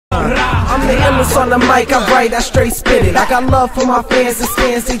realest on the mic, I write, I straight spit it. I got love for my fans and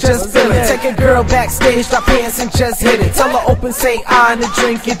stands, they just feel it. Take a girl backstage, drop pants and just hit it. Tell her open, say I, and the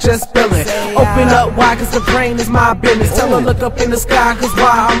drink it, just spill it. Open up wide, cause the brain is my business. Tell her look up in the sky, cause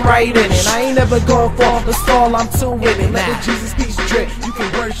why I'm right in it. I ain't never going for the stall, I'm too in it. Let the Jesus peace drip, you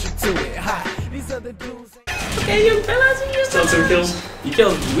can worship to it. Ha. These other dudes. Okay, you fellas, you just Killed some kills. You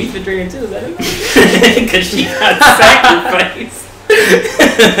killed Wheat the Dragon too, is that it? Because she got sacrificed.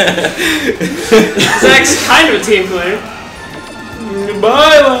 Zach's kind of a team player.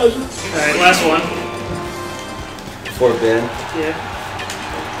 Goodbye, Elijah. Alright, last one. Forbidden. Yeah.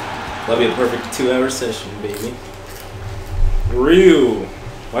 That'll be a perfect 2-hour session, baby. Ryu.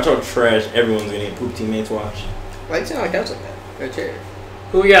 Watch how trash everyone's gonna get poop teammates watch. Why you sitting on the couch like that? Go chair.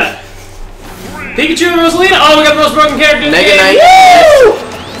 Who we got? Pikachu and Rosalina! Oh, we got the most broken character in the Mega game! Knight. Woo!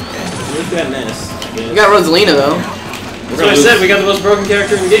 We got Ness. We got Rosalina though. That's what I said, we got the most broken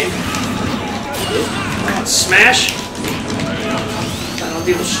character in the game. Smash! I don't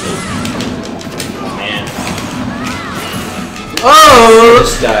do the shit. Man. Oh!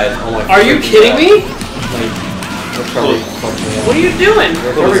 Just died. Oh my. Are you kidding me? Probably. What are you doing?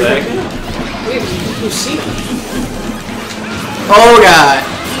 What was that? Wait, who's seen him? Oh god!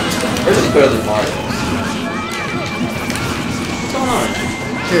 Where's this better than Mario? What's going on?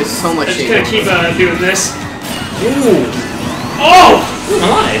 There's so much I'm just shit. gonna keep doing this. Ooh. Oh! I'm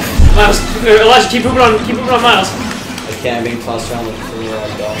alive. Miles, Elijah, keep pooping on Miles. I can't be tossed around with the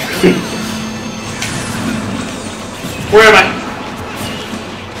dog. Where am I?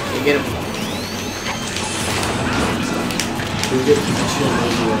 You get him.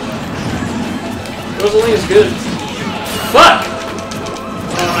 Rosalina's good. Fuck!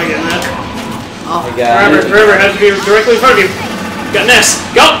 Oh, I'm not getting that. Oh, Remember, it has to be directly in front of you. Got Ness.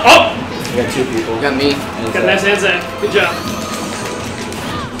 Go! Oh! We got 2 people. you got me. Got Ness and Zach. Good job.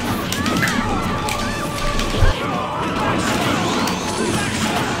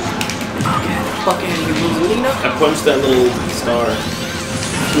 Fuck out of here, Rosalina. I punched that little star.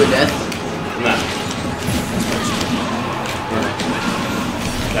 To a death. Nah.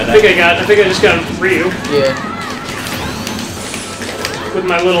 I think I just got Ryu Yeah. with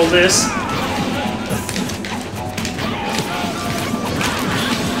my little this.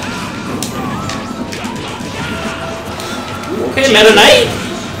 Okay, Meta Knight.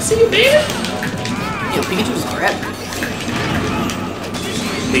 See you, baby. Yo, Pikachu just grabbed me.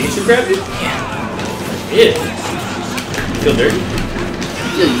 Pikachu grabbed you? Yeah. Yeah. Feel dirty?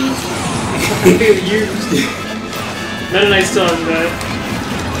 Feel used. I feel used. Meta Knight still hasn't died.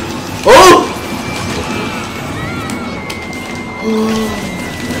 Oh!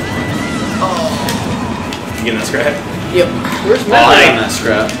 You getting that scrap? Yep. Where's Oh, Meta I got Knight? that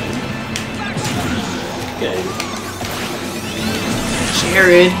scrap. Okay.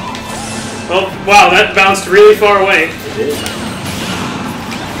 Jared. Oh, wow, that bounced really far away. It did.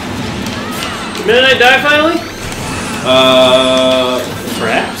 Did Meta Knight die finally?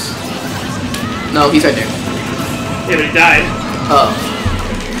 Perhaps? No, he's right there. Yeah, but he died. Oh.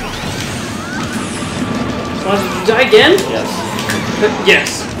 Well, did he die again? Yes.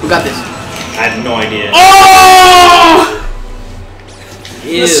 Yes. Who got this? I have no idea. Oh!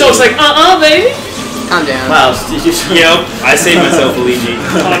 Ew. So it's like, baby. Calm down. Wow, did you? Yep, I saved myself, Luigi.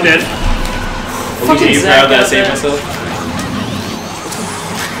 Oh, I'm dead. Luigi, you Zach proud that I got saved that. myself?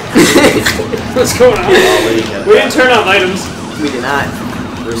 What's going on? Oh, Luigi got We didn't turn off items. We did not.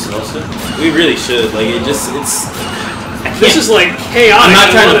 Bruce Wilson? We really should. Like, it's. I can't. This is like chaotic. I'm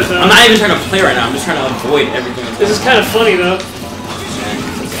not trying I to. love it, I'm not even trying to play right now. I'm just trying to avoid everything. This is kind of funny though.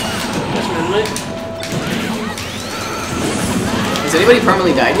 Has anybody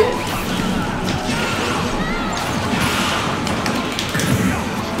permanently died yet?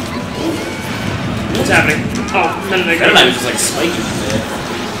 What's happening? Oh, Meta Knight. I don't know. It's just like spiky.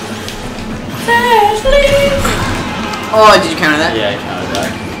 Oh, did you counter that? Yeah, I counted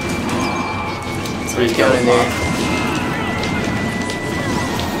that. Somebody's counting there.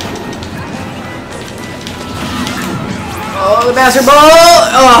 Oh, the bastard ball!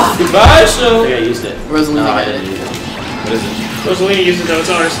 Oh! Goodbye, show. I think I used it. Rosalina No, I got didn't it. use it. What is it? Rosalina used it though,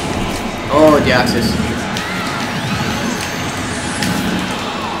 it's ours. Oh, Deoxys.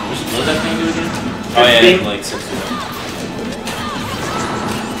 What does that thing do again? Oh yeah, Thing? like 6 feet.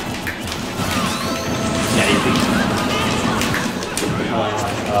 Yeah, you beat.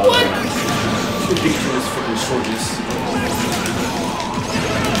 What? You beat his freaking shortness.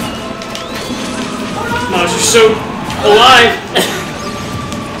 Miles, you're so alive.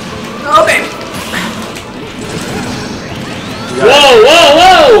 Oh, baby! Whoa, whoa,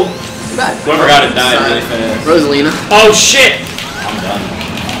 whoa! Bad. Whoever got it died really fast. Rosalina. Oh shit! I'm done.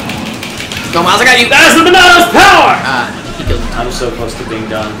 Go, Miles, I got you! That's the Bananas power! He killed me. I'm so close to being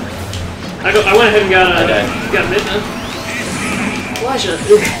done. I went ahead and got I died. got Midnight. Elijah.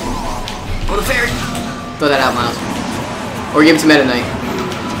 Oh, the fairy! Throw that out, Miles. Or give it to Meta Knight.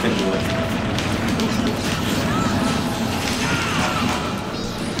 Can do it.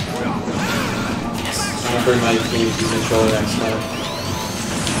 I'm gonna bring my team to control next time.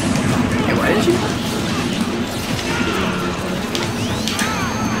 Hey, why didn't you?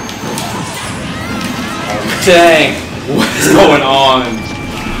 Dang! What's going on?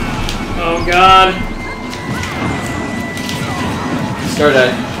 Oh god. Start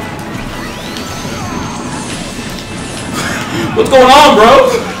at. What's going on, bro?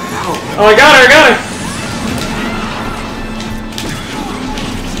 Oh, I got her,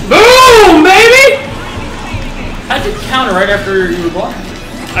 Boom, baby! How'd you counter right after you were blocked?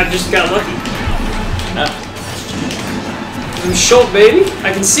 I just got lucky. No. I'm Schultz, baby.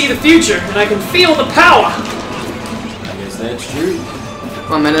 I can see the future, and I can feel the power. I guess that's true.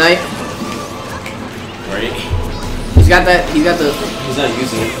 Come on, Meta Knight. Right? He's got that. He's got the. He's not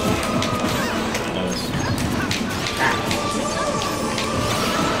using it.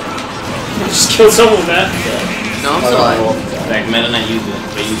 I just killed someone with that. No, I'm still alive. Like, Meta Knight used it.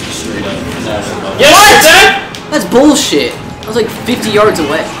 They used it straight up. Yes, Dad! That's bullshit. I was like 50 yards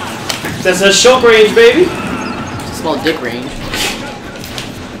away. That's a Schultz range, baby. It's a small dick range.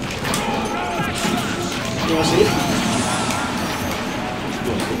 You wanna see it?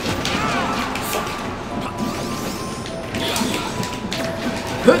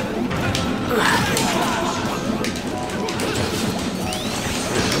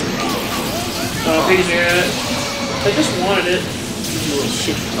 Oh, Piggy's near it. I just wanted it. You little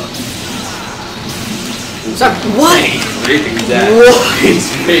shit fuck. Stop. What? He's raping that. What? He's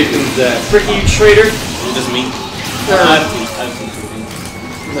raping that. Ricky, you traitor. It's just me. No. I have to.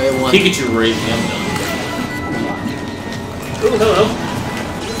 No, you won. Pikachu raped me. I'm done. Ooh, hello.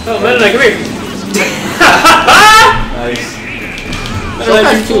 Oh, Meta Knight, come here. Nice. So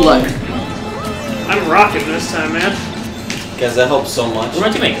that's too light. I'm rocking this time, man. Guys, that helps so much.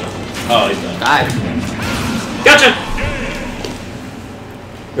 Where'd my teammate go? Oh, he's done. God. Gotcha!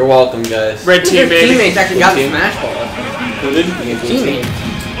 You're welcome, guys. Red team, Your baby. teammates actually got the Team? smash ball. Who did? Teammate.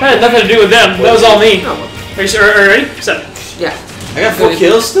 That had nothing to do with them. That was all me. No. Are you sure? Are you ready? 7. Yeah. I got 4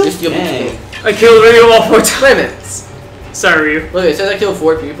 kills still? Just steal Dang. people. I killed Ryu all 4 times. Wait a minute. Sorry, Ryu. Look, it says I killed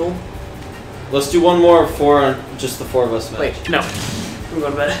 4 people. Let's do one more for just the 4 of us match. Wait. No. I'm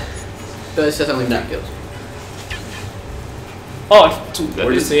going to bed. So it says only 3 kills. Oh, it's good. Where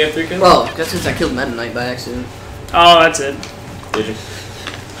did you say you have 3 kills? Well, that's since I killed Meta Knight by accident. Oh, that's it. Did you?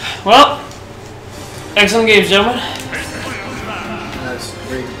 Well, excellent games, gentlemen. That's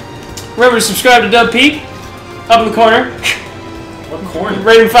great. Remember to subscribe to Dub Peak. Up in the corner. What corner?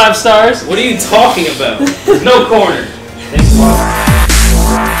 Rate him 5 stars. What are you talking about? There's no corner. Thanks a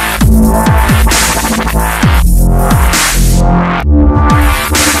lot.